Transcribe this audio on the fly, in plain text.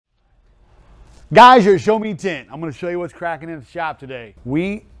Guys, you're at Show Me Tint. I'm gonna show you what's cracking in the shop today.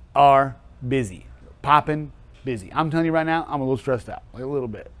 We are busy, popping busy. I'm telling you right now, I'm a little stressed out, like a little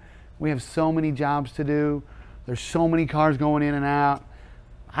bit. We have so many jobs to do. There's so many cars going in and out.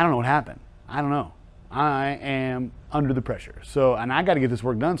 I don't know what happened. I don't know. I am under the pressure. And I gotta get this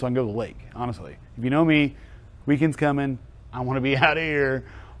work done so I can go to the lake, honestly. If you know me, weekend's coming. I wanna be out of here,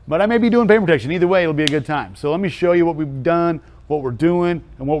 but I may be doing paint protection. Either way, it'll be a good time. So let me show you what we've done, what we're doing,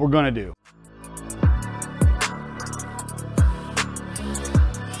 and what we're gonna do.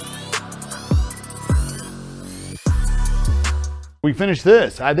 We finished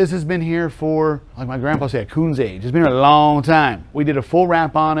this. This has been here for, like my grandpa said, coon's age. It's been here a long time. We did a full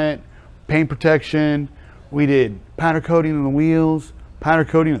wrap on it, paint protection. We did powder coating on the wheels, powder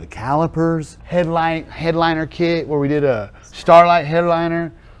coating of the calipers, headliner kit where we did a starlight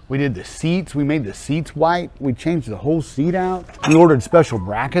headliner. We did the seats. We made the seats white. We changed the whole seat out. We ordered special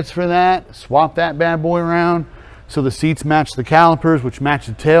brackets for that, swapped that bad boy around so the seats match the calipers, which match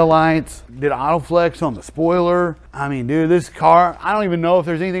the tail lights. Did AutoFlex on the spoiler. I mean, dude, this car, I don't even know if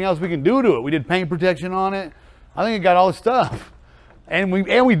there's anything else we can do to it. We did paint protection on it. I think it got all the stuff. And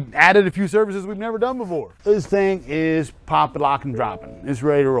we added a few services we've never done before. This thing is popping, lock, and dropping. It's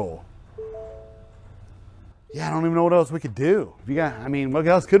ready to roll. Yeah, I don't even know what else we could do. What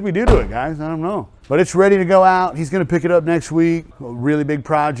else could we do to it, guys? I don't know. But it's ready to go out. He's gonna pick it up next week. A really big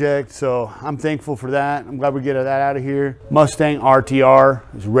project, so I'm thankful for that. I'm glad we get that out of here. Mustang RTR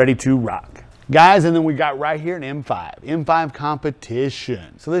is ready to rock. Guys, and then we got right here an M5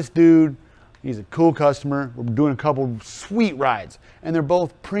 competition. So this dude, he's a cool customer. We're doing a couple sweet rides, and they're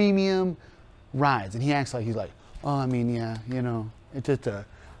both premium rides. And he acts like, he's like, oh, I mean, yeah, you know, it's just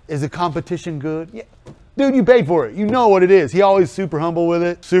is the competition good? Yeah. Dude, you paid for it. You know what it is. He always super humble with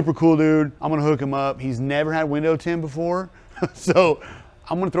it. Super cool dude. I'm gonna hook him up. He's never had window tint before. So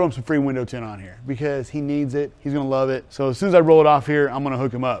I'm gonna throw him some free window tint on here because he needs it. He's gonna love it. So as soon as I roll it off here, I'm gonna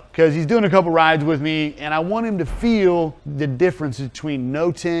hook him up because he's doing a couple rides with me and I want him to feel the difference between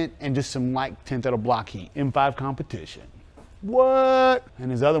no tint and just some light tint that'll block heat. M5 competition. What?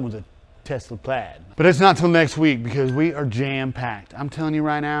 And his other one's a Tesla Plaid. But it's not till next week because we are jam-packed. I'm telling you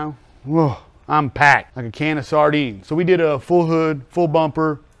right now, whoa. I'm packed like a can of sardines. So we did a full hood, full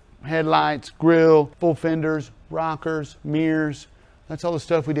bumper, headlights, grill, full fenders, rockers, mirrors. That's all the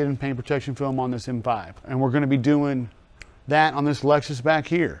stuff we did in paint protection film on this M5. And we're gonna be doing that on this Lexus back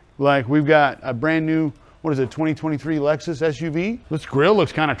here. Like we've got a brand new, what is it, 2023 Lexus SUV? This grill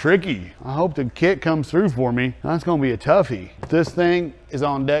looks kind of tricky. I hope the kit comes through for me. That's gonna be a toughie. This thing is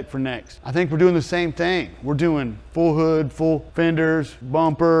on deck for next. I think we're doing the same thing. We're doing full hood, full fenders,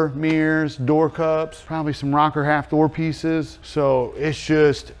 bumper, mirrors, door cups, probably some rocker half door pieces. So it's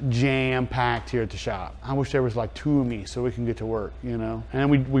just jam-packed here at the shop. I wish there was like two of me so we can get to work, you know?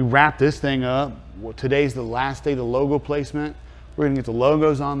 And we wrap this thing up. Well, today's the last day of the logo placement. We're gonna get the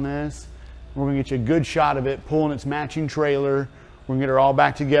logos on this. We're gonna get you a good shot of it, pulling its matching trailer. We're gonna get her all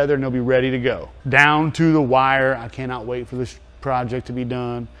back together and they'll be ready to go. Down to the wire. I cannot wait for this project to be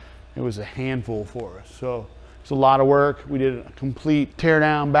done. It was a handful for us. So it's a lot of work. We did a complete tear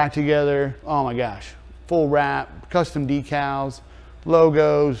down, back together. Oh my gosh, full wrap, custom decals,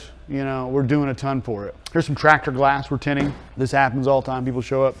 logos, you know, we're doing a ton for it. Here's some tractor glass we're tinting. This happens all the time. People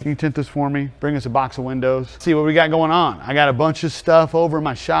show up. Can you tint this for me? Bring us a box of windows. See what we got going on. I got a bunch of stuff over in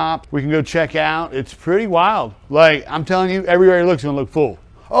my shop. We can go check out. It's pretty wild. Like, I'm telling you, everywhere you look's gonna look full.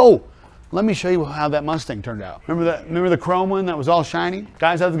 Oh, let me show you how that Mustang turned out. Remember the chrome one that was all shiny?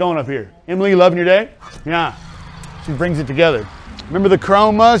 Guys, how's it going up here? Emily, you loving your day? Yeah, she brings it together. Remember the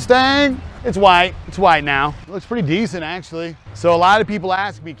chrome Mustang? It's white now. It looks pretty decent actually. So a lot of people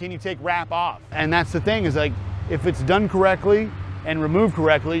ask me, can you take wrap off? And that's the thing is like, if it's done correctly and removed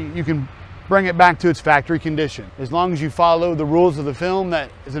correctly, you can bring it back to its factory condition. As long as you follow the rules of the film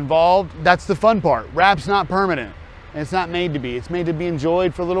that is involved, that's the fun part. Wrap's not permanent. And it's not made to be. It's made to be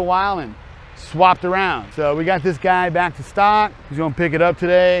enjoyed for a little while and swapped around. So we got this guy back to stock. He's gonna pick it up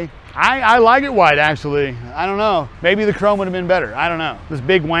today. I like it white actually. I don't know. Maybe the chrome would have been better. I don't know. This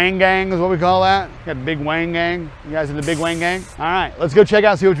big Wang gang is what we call that. Got the big Wang gang. You guys in the big Wang gang? All right, let's go check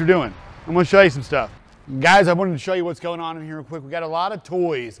out, see what you're doing. I'm gonna show you some stuff. Guys, I wanted to show you what's going on in here real quick. We got a lot of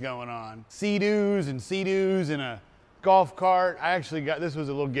toys going on. Sea-Doos and a golf cart. I actually got, this was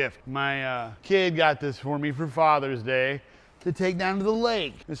a little gift. My kid got this for me for Father's Day to take down to the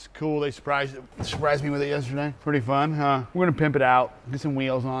lake. This is cool. They surprised me with it yesterday. Pretty fun, huh? We're gonna pimp it out, get some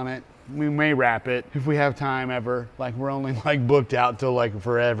wheels on it. We may wrap it if we have time ever. Like we're only like booked out till like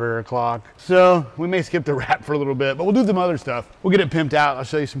forever o'clock. So we may skip the wrap for a little bit, but we'll do some other stuff. We'll get it pimped out. I'll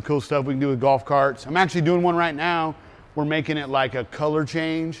show you some cool stuff we can do with golf carts. I'm actually doing one right now. We're making it like a color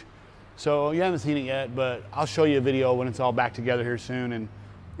change. So you haven't seen it yet, but I'll show you a video when it's all back together here soon, and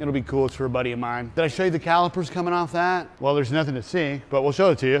it'll be cool. It's for a buddy of mine. Did I show you the calipers coming off that? Well, there's nothing to see, but we'll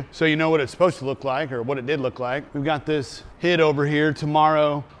show it to you so you know what it's supposed to look like, or what it did look like. We've got this hid over here.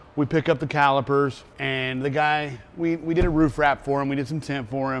 Tomorrow we pick up the calipers, and the guy, we did a roof wrap for him. We did some tint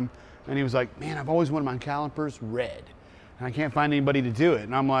for him, and he was like, man, I've always wanted my calipers red, and I can't find anybody to do it.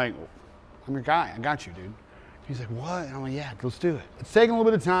 And I'm like, I'm your guy. I got you, dude. He's like, what? And I'm like, yeah, let's do it. It's taking a little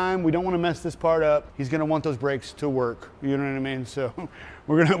bit of time. We don't want to mess this part up. He's gonna want those brakes to work. You know what I mean? So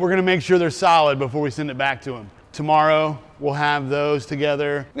we're gonna make sure they're solid before we send it back to him. Tomorrow we'll have those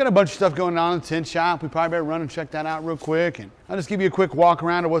together. We got a bunch of stuff going on in the tint shop. We probably better run and check that out real quick. And I'll just give you a quick walk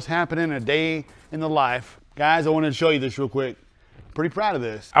around of what's happening in a day in the life. Guys, I wanted to show you this real quick. I'm pretty proud of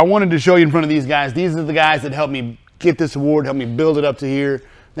this. I wanted to show you in front of these guys. These are the guys that helped me get this award, helped me build it up to here.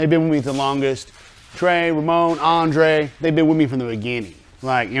 They've been with me the longest. Trey, Ramon, Andre, they've been with me from the beginning.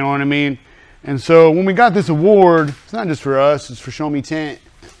 Like, you know what I mean? And so when we got this award, it's not just for us, it's for Sho Me Tint.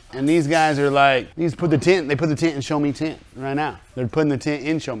 And these guys are like, they put the tint in Sho Me Tint right now. They're putting the tint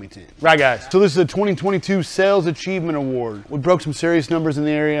in Sho Me Tint. Right, guys? So this is a 2022 Sales Achievement Award. We broke some serious numbers in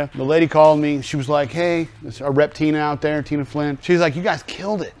the area. The lady called me. She was like, hey, this is our rep Tina out there, Tina Flynn. She's like, you guys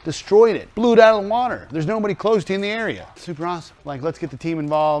killed it, destroyed it, blew it out of the water. There's nobody close to you in the area. Super awesome. Like, let's get the team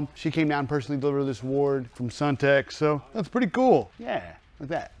involved. She came down and personally delivered this award from Suntech. So that's pretty cool. Yeah, like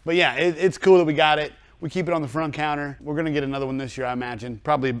that. But yeah, it's cool that we got it. We keep it on the front counter. We're gonna get another one this year, I imagine.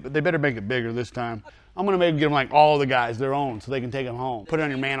 Probably, they better make it bigger this time. I'm gonna maybe give them like all the guys their own so they can take them home. Put it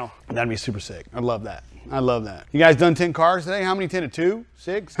on your mantle. That'd be super sick. I love that. I love that. You guys done 10 cars today? How many tinted? 2?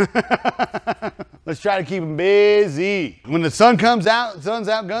 6? Let's try to keep them busy. When the sun comes out, sun's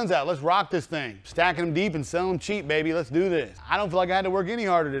out, guns out. Let's rock this thing. Stacking them deep and selling them cheap, baby. Let's do this. I don't feel like I had to work any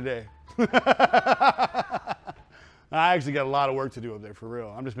harder today. I actually got a lot of work to do up there, for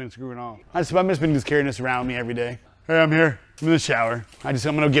real. I've just been screwing off. I've just been just carrying this around with me every day. Hey, I'm here. I'm in the shower. I'm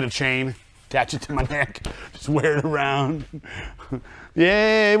gonna get a chain, attach it to my neck, just wear it around.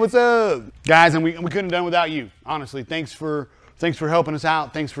 Yay, what's up? Guys, and we couldn't have done without you. Honestly, thanks for helping us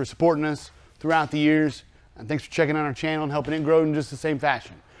out. Thanks for supporting us throughout the years. And thanks for checking out our channel and helping it grow in just the same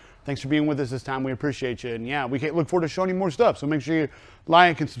fashion. Thanks for being with us this time. We appreciate you. And yeah, we look forward to showing you more stuff. So make sure you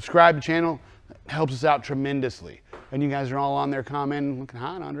like and subscribe to the channel. It helps us out tremendously. And you guys are all on there commenting, looking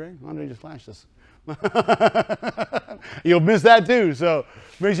hot, Andre. Andre just flashed us. You'll miss that too. So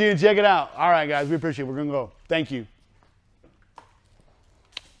make sure you check it out. All right, guys, we appreciate it. We're going to go. Thank you.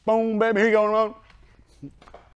 Boom, baby. Here you go, Ramon.